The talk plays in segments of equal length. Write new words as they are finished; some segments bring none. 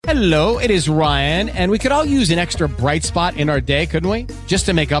Hello, it is Ryan, and we could all use an extra bright spot in our day, couldn't we? Just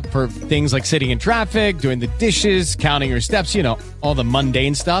to make up for things like sitting in traffic, doing the dishes, counting your steps, all the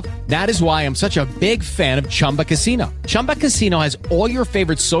mundane stuff. That is why I'm such a big fan of Chumba Casino. Chumba Casino has all your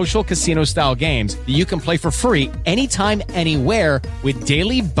favorite social casino-style games that you can play for free anytime, anywhere with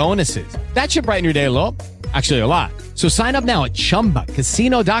daily bonuses. That should brighten your day a little. Actually, a lot. So sign up now at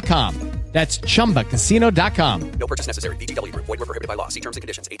ChumbaCasino.com. That's ChumbaCasino.com. No purchase necessary. VGW Group. Void where prohibited by law. See terms and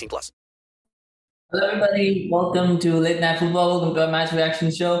conditions. 18+. Hello, everybody. Welcome to Late Night Football. Welcome to our match reaction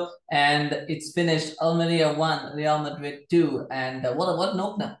show. And it's finished. Almeria 1, Real Madrid 2. And what an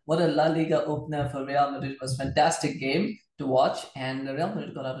opener. What a La Liga opener for Real Madrid. It was a fantastic game to watch. And Real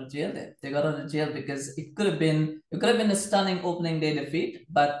Madrid got out of jail there. They got out of jail because it could have been a stunning opening day defeat.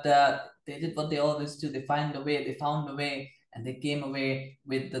 But they did what they always do. They found a way. And they came away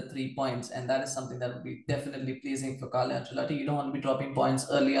with the 3 points. And that is something that would be definitely pleasing for Carlo Ancelotti. You don't want to be dropping points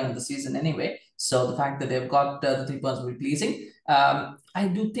early on in the season anyway. So the fact that they've got the 3 points will be pleasing. I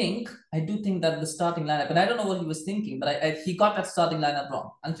do think that the starting lineup, and I don't know what he was thinking, but he got that starting lineup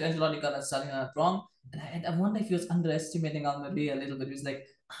wrong. Ancelotti got that starting lineup wrong. And I wonder if he was underestimating Almeria a little bit. He was like,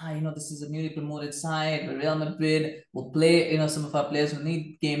 this is a newly promoted side. Real Madrid will play, some of our players will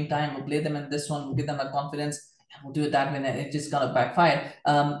need game time. We'll play them in this one. We'll give them that confidence. We'll do it that way, and it just kind of backfired.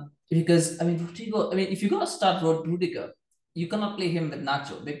 Because Rodrigo, if you're gonna start Rudiger, you cannot play him with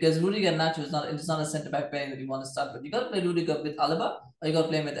Nacho, because Rudiger and Nacho is not a centre back pairing that you want to start with. You got to play Rudiger with ALABA, or you got to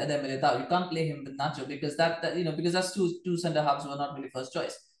play him with Eder Militao. You can't play him with Nacho because because that's two centre halves who are not really first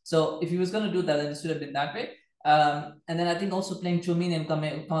choice. So if he was going to do that, then it should have been that way. And then I think also playing Tchouaméni and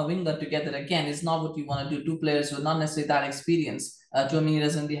Camavinga together again is not what you want to do. Two players who are not necessarily that experienced. Tchouaméni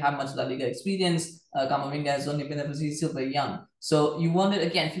doesn't really have much La Liga experience. Camavinga has only been there for he's still very young. So you wanted,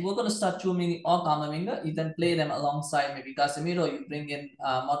 again, if you were going to start Tchouaméni or Camavinga, you then play them alongside maybe Casemiro, you bring in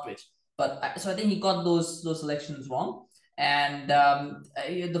Modric. So I think he got those selections wrong. And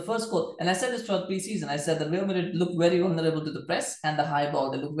the first goal, and I said this throughout preseason, I said that Real Madrid looked very vulnerable to the press and the high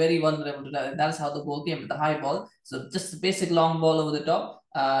ball. They look very vulnerable to that, and that's how the goal came, with the high ball. So just the basic long ball over the top.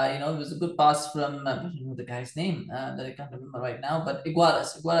 It was a good pass from, I don't know the guy's name that I can't remember right now, but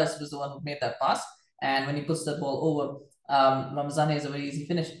Iguaras was the one who made that pass. And when he puts that ball over, Ramazani has a very easy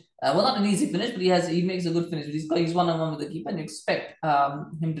finish. Well, not an easy finish, but he makes a good finish. He's one-on-one with the keeper, and you expect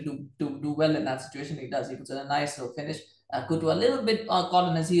him to do well in that situation. He does. He puts in a nice little finish. Couture a little bit caught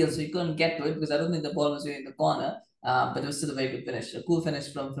on his heels, so he couldn't get to it because I don't think the ball was really in the corner. But it was still a very good finish. A cool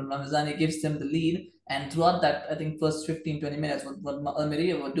finish from Ramazani gives them the lead. And throughout that, I think first 15-20 minutes, what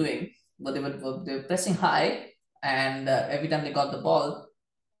Almeria were doing, they were pressing high, and every time they got the ball,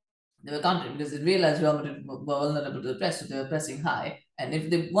 they were countering because they realized Real Madrid were vulnerable to the press, so they were pressing high. And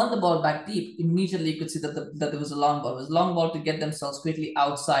if they won the ball back deep, immediately you could see that there was a long ball. It was a long ball to get themselves quickly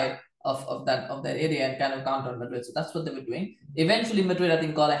outside of that area and kind of counter Madrid. So that's what they were doing. Eventually, Madrid, I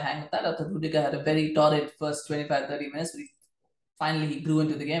think, got a hang of that. I thought Rudiger had a very torrid first 25-30 minutes, but finally he grew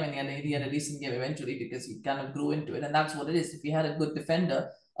into the game, and he had a decent game eventually because he kind of grew into it. And that's what it is. If he had a good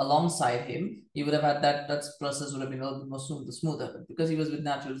defender alongside him, he would have had that process would have been a little bit more smoother. But because he was with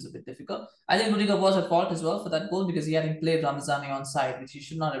Nacho, it was a bit difficult. I think Rudiger was at fault as well for that goal because he hadn't played Ramazani on side, which he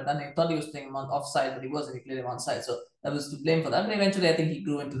should not have done. He thought he was playing him on offside, but he wasn't. He played him on side, so that was to blame for that. But eventually, I think he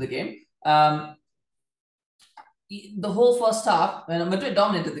grew into the game. The whole first half, when Madrid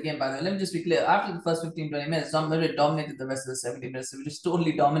dominated the game, by the way, let me just be clear. After the first 15-20 minutes, Madrid dominated the rest of the 70 minutes. They were just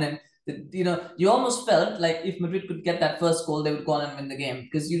totally dominant. You almost felt like if Madrid could get that first goal, they would go on and win the game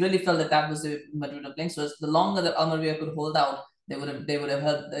because you really felt that was the Madrid were playing. So the longer that Almeria could hold out, they would have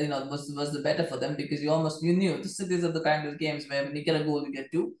helped. Was the better for them because you knew these are the kind of games where when you get a goal, you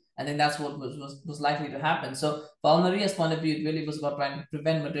get two. I think that's what was likely to happen. So for Almeria's point of view, it really was about trying to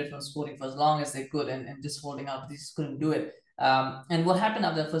prevent Madrid from scoring for as long as they could and just holding out. They just couldn't do it. And what happened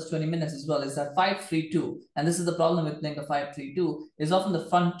after the first 20 minutes as well is that 5-3-2, and this is the problem with playing a 5-3-2, is often the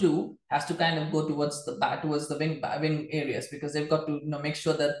front two has to kind of go towards the wing areas because they've got to make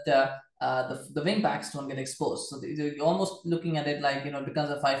sure that the wing backs don't get exposed. So you're almost looking at it like it becomes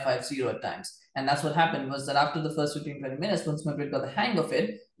a 5-5-0 at times. And that's what happened was that after the first 15-20 minutes, once Madrid got the hang of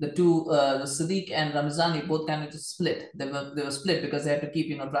it, the two, the Sadiq and Ramazani both kind of just split. They were split because they had to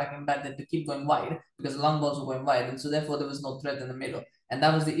keep tracking back, they had to keep going wide because the long balls were going wide, and so therefore there was no threat in the middle. And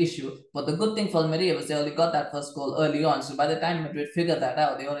that was the issue. But the good thing for Almeria was they only got that first goal early on. So by the time Madrid figured that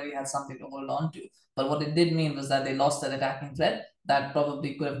out, they already had something to hold on to. But what it did mean was that they lost that attacking threat that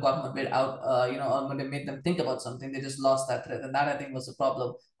probably could have got Madrid out, or would have made them think about something. They just lost that threat. And that, I think, was a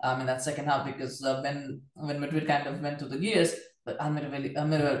problem in that second half because when Madrid kind of went to the gears, but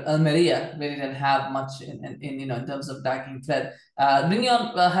Almeria really didn't have much in terms of attacking threat. Bringing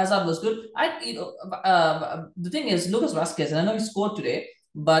on Hazard was good. The thing is, Lucas Vazquez, and I know he scored today,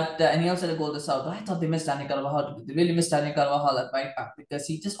 but and he also had a goal this out. But I thought they missed Dani Carvajal. They really missed Dani Carvajal at right back because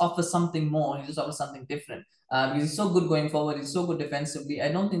he just offers something more. He just offers something different. Because he's so good going forward. He's so good defensively.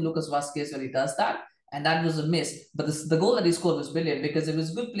 I don't think Lucas Vazquez really does that. And that was a miss. But the goal that he scored was brilliant because it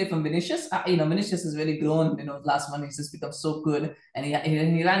was good play from Vinicius. Vinicius has really grown. Last month he's just become so good, and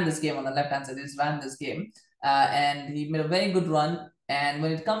he ran this game on the left hand side. He just ran this game, and he made a very good run. And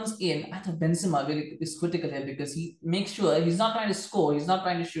when it comes in, I thought Benzema really is critical here because he makes sure he's not trying to score, he's not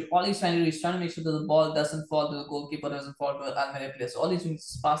trying to shoot. All he's trying to do is trying to make sure that the ball doesn't fall to the goalkeeper, doesn't fall to Almeria player. So all he's doing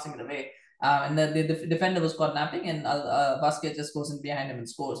is passing it away. And the defender was caught napping, and Vasquez just goes in behind him and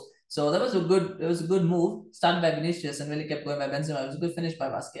scores. So it was a good move, started by Vinicius and really kept going by Benzema. It was a good finish by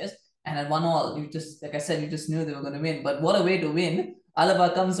Vasquez. And at 1-1, like I said, you just knew they were going to win. But what a way to win.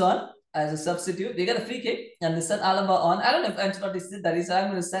 Alaba comes on as a substitute. They get a free kick and they send Alaba on. I don't know if Ancelotti said that. He said, I'm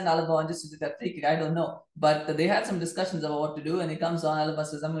going to send Alaba on just to do that free kick. I don't know. But they had some discussions about what to do. And he comes on. Alaba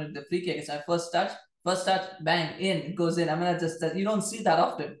says, I'm going to do the free kick. It's my first touch, bang, in. It goes in. I'm going to just, you don't see that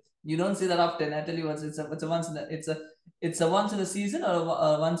often. I tell you what, it's a once in a season or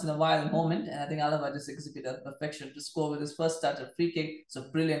a once in a while moment, and I think Alaba just executed at perfection to score with his first touch, a free kick. It's a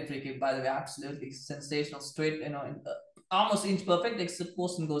brilliant free kick, by the way, absolutely sensational, straight, almost inch perfect. Except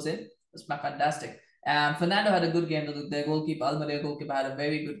post and goes in. It's fantastic. Fernando had a good game. The goalkeeper, Almeria goalkeeper, had a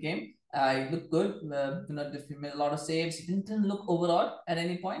very good game. He looked good. He made a lot of saves. He didn't look overawed at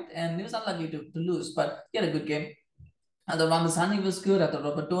any point, and he was unlucky to lose, but he had a good game. I thought Ramazani was good. I thought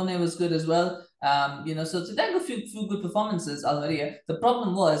Robertone was good as well. So they had a few good performances, Almeria. The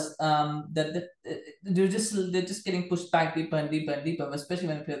problem was that they're just getting pushed back deeper and deeper and deeper, especially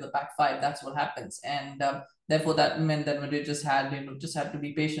when you play the back five. That's what happens, and therefore that meant that Madrid just had to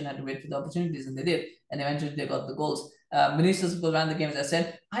be patient, had to wait for the opportunities, and they did, and eventually they got the goals. Vinicius ran the game, as I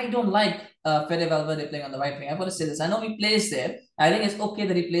said. I don't like Fede Valverde playing on the right wing. I've got to say this. I know he plays there. I think it's okay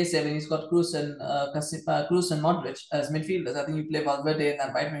that he plays there when he's got Kroos and Modric as midfielders. I think you play Valverde in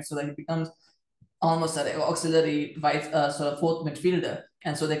that right wing so that he becomes almost an auxiliary sort of fourth midfielder.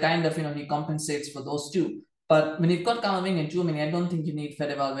 And so they kind of, he compensates for those two. But when you've got Camavinga and Tchouaméni, I don't think you need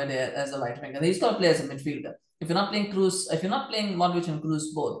Fede Valverde as a right winger. He's got to play as a midfielder. If you're not playing Modric and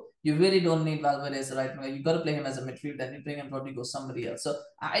Kroos both, you really don't need Valverde as a right winger. You've got to play him as a midfielder, and you bring in Rodrigo somebody else. So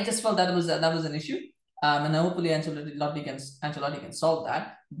I just felt that was an issue. And hopefully Ancelotti can solve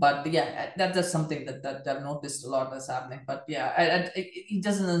that. But yeah, that's just something that I've noticed a lot that's happening. But yeah, it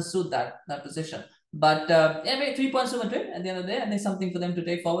doesn't suit that position. But 3 points to Madrid at the end of the day, and there's something for them to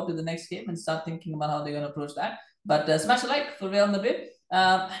take forward to the next game and start thinking about how they're going to approach that. But smash a like for Real Madrid.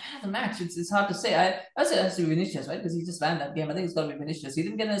 The match, it's hard to say. I say it has to be Vinicius, right? Because he just ran that game. I think it's got to be Vinicius. He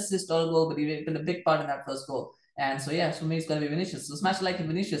didn't get an assist or a goal, but he played a big part in that first goal. And so, yeah, for me, it's got to be Vinicius. So smash like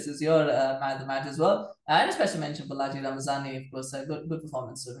Vinicius is your man of the match as well. And a special mention for Laji Ramazani, of course, a good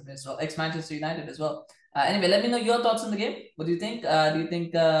performance as well. Ex-Manchester United as well. Anyway, let me know your thoughts on the game. What do you think? Do you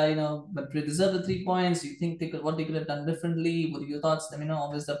think Madrid deserved the 3 points? Do you think what they could have done differently? What are your thoughts? Let me know.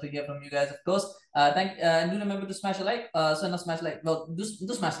 Always love to hear from you guys, of course. And do remember to smash a like. Not smash like. Well, do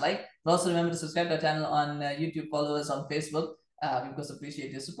smash like. But also remember to subscribe to our channel on YouTube. Follow us on Facebook. We of course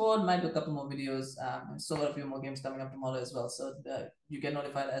appreciate your support. Might do a couple more videos. Still got a few more games coming up tomorrow as well. So you get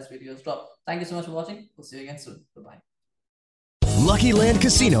notified as videos drop. Thank you so much for watching. We'll see you again soon. Bye-bye. Lucky Land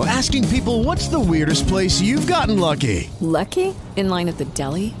Casino, asking people, what's the weirdest place you've gotten lucky? Lucky? In line at the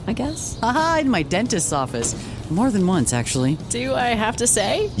deli, I guess? Aha, in my dentist's office. More than once, actually. Do I have to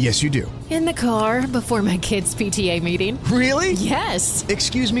say? Yes, you do. In the car before my kids' PTA meeting. Really? Yes.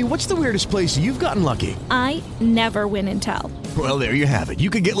 Excuse me, what's the weirdest place you've gotten lucky? I never win and tell. Well, there you have it. You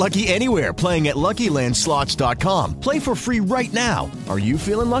can get lucky anywhere, playing at LuckyLandSlots.com. Play for free right now. Are you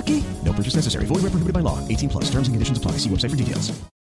feeling lucky? No purchase necessary. Void where prohibited by law. 18+. Terms and conditions apply. See website for details.